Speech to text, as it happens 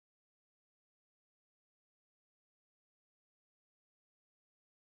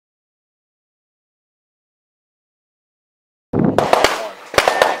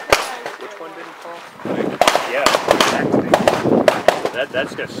Yeah, exactly.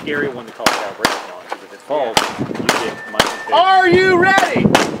 That's a scary one to call calibration on, because if it falls, you get money. Are you ready?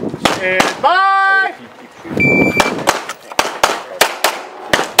 Stand by!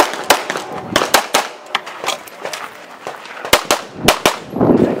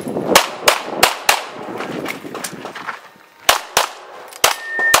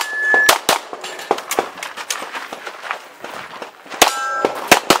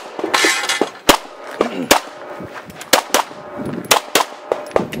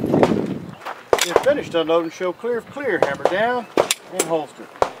 You're finished. Unload and show clear. Clear. Hammer down and holster.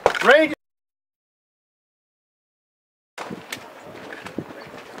 Range.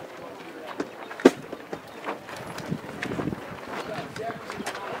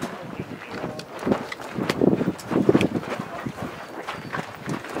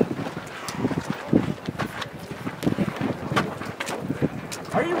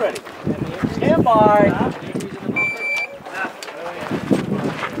 Are you ready? Stand by.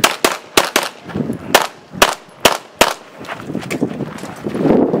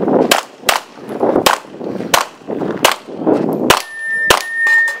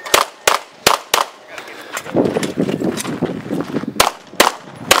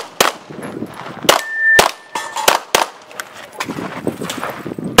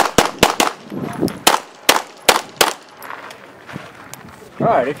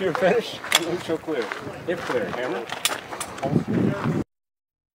 Alright, if you're finished, unload show clear. If clear, hammer.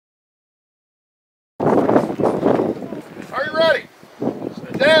 Are you ready?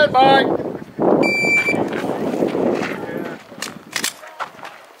 Stand by.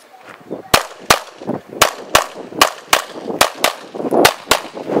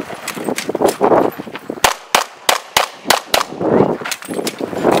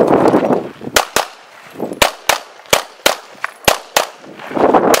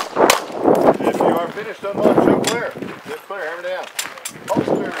 Finished, unload, show clear. Get clear, hammer down.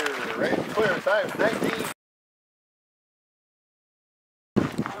 Holster, range clear, time 19.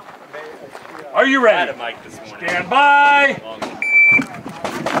 Are you ready? Stand by!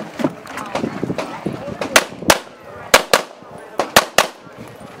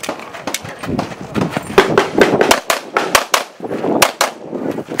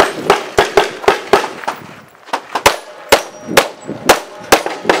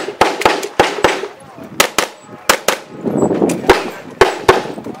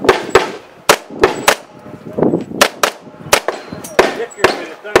 If you're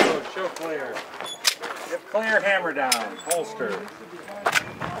finished, unload, show clear. If clear, hammer down, holster.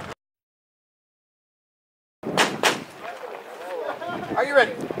 Are you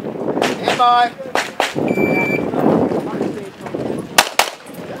ready? Stand by.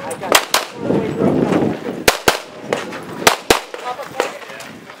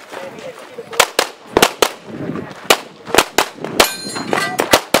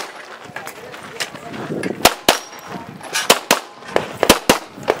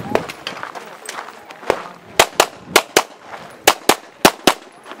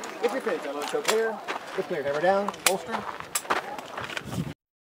 If you're finished, unload show clear. If clear, hammer down, holster.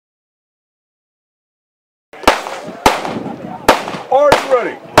 Are you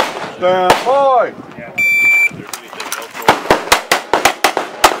ready? Stand by.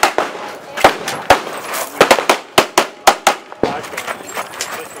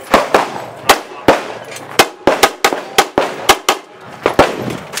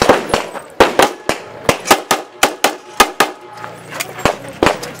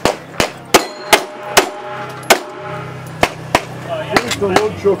 Finish the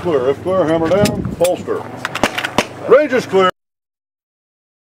load, show clear. If clear, hammer down, holster. Range is clear.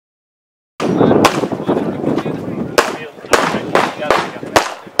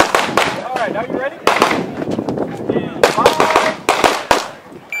 Alright, are you ready?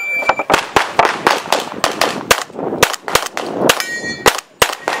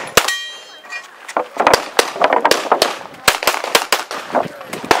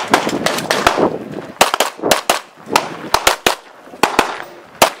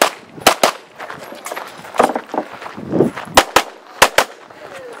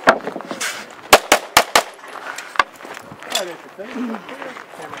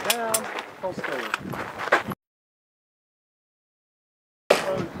 Hammer down, holster.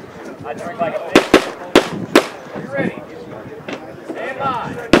 I drink like a fish. Are you ready? Stand by.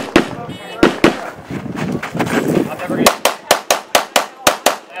 I'm never gonna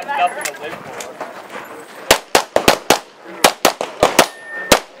have nothing to live for.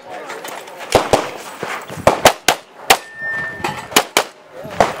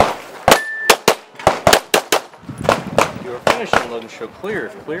 You're finished, unload and show show clear.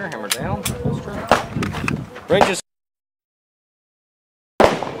 If clear, hammer down, holster. Ranges.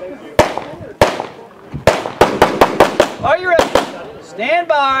 Are you ready? Stand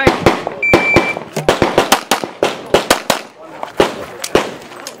by.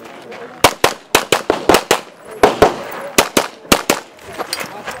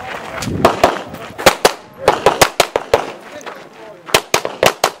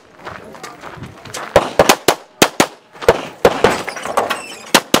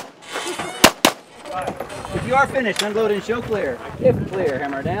 If you are finished, unload and show clear. If clear,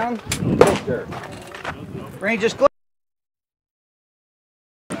 hammer down, holster. Range is clear.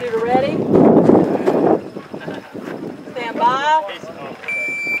 Shooter ready? Stand by.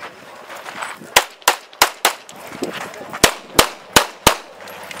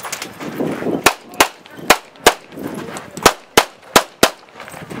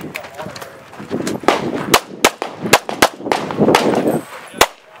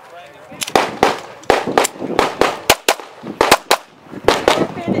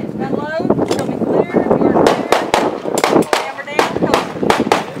 Finish. Unload. Show me clear. You are clear. Hammer down. Holster.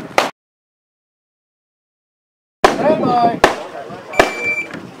 Stand by.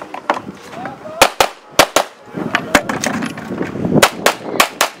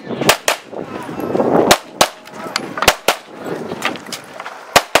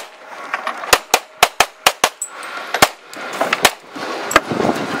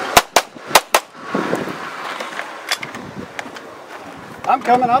 I'm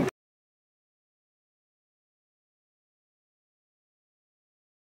coming up.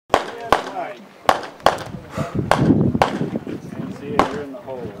 See it, you're in the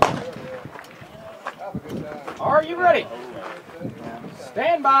hole. Are you ready?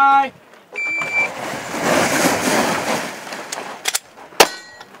 Stand by.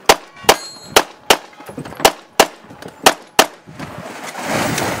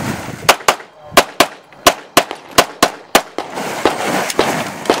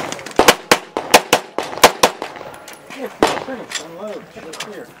 Finish, unload, show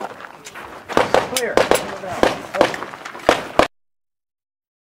clear. Clear. Hammer down.